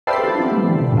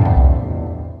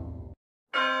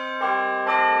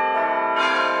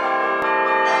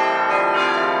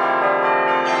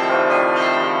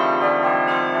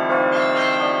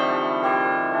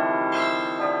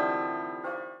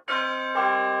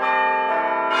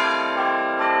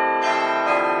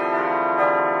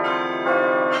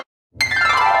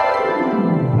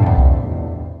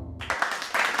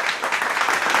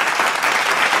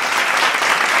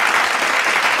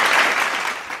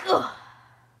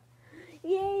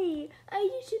I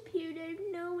just appeared out of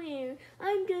nowhere.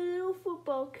 I'm the little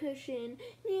football cushion.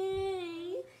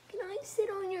 Yay! Can I sit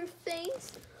on your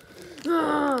face?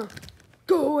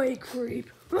 Go away, creep.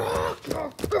 That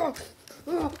kind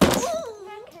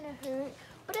of hurt,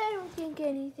 but I don't think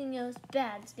anything else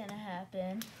bad's gonna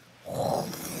happen. I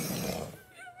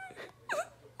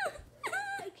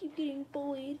keep getting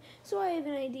bullied, so I have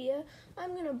an idea.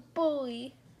 I'm gonna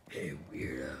bully. Hey,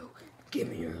 weirdo, give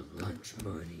me your lunch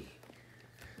money.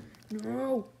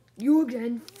 No, you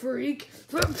again, freak.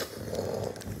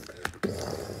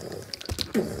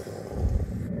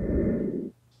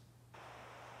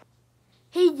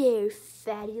 Hey there,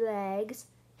 fatty legs.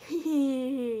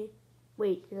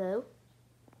 Wait, hello?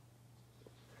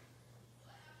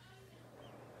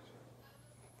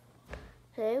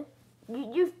 Hello?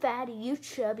 You're fatty, you're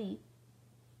chubby.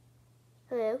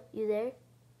 Hello, you there?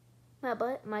 My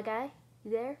butt, my guy,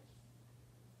 you there?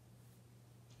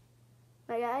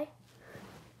 My guy?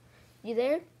 You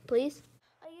there, please?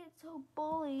 I get so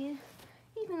bullied,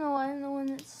 even though I'm the one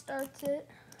that starts it.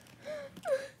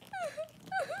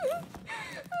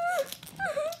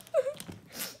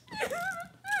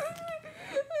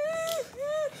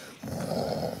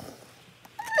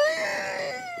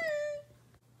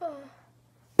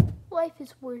 Life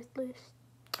is worthless.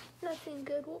 Nothing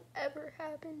good will ever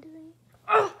happen to me.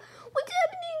 What's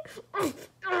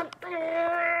happening?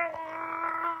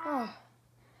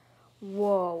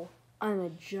 Whoa, I'm a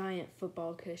giant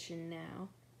football cushion now.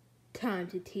 Time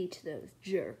to teach those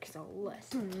jerks a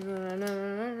lesson.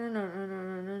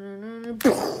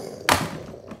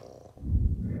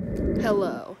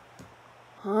 Hello.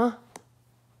 Huh?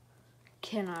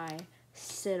 Can I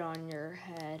sit on your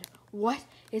head? What?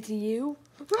 It's you?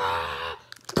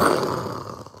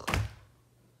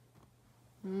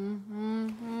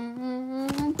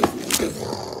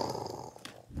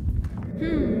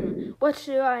 What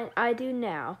should I do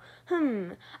now?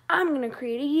 I'm gonna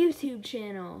create a YouTube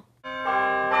channel.